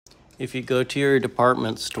If you go to your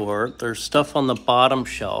department store, there's stuff on the bottom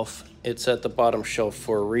shelf. It's at the bottom shelf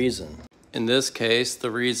for a reason. In this case, the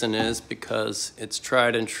reason is because it's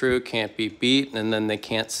tried and true, can't be beat, and then they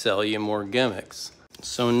can't sell you more gimmicks.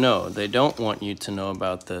 So no, they don't want you to know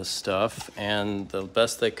about this stuff, and the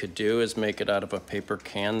best they could do is make it out of a paper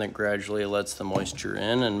can that gradually lets the moisture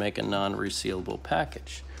in and make a non-resealable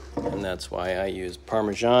package. And that's why I use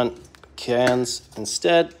Parmesan cans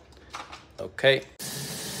instead. Okay.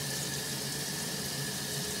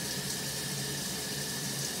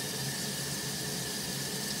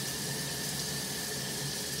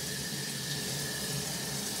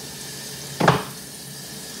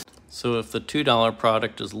 So if the $2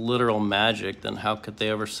 product is literal magic, then how could they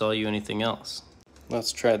ever sell you anything else?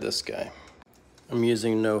 Let's try this guy. I'm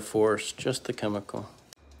using no force, just the chemical.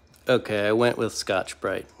 Okay, I went with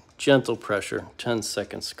Scotch-Brite. Gentle pressure,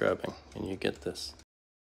 10-second scrubbing, and you get this.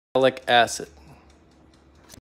 Oxalyc acid.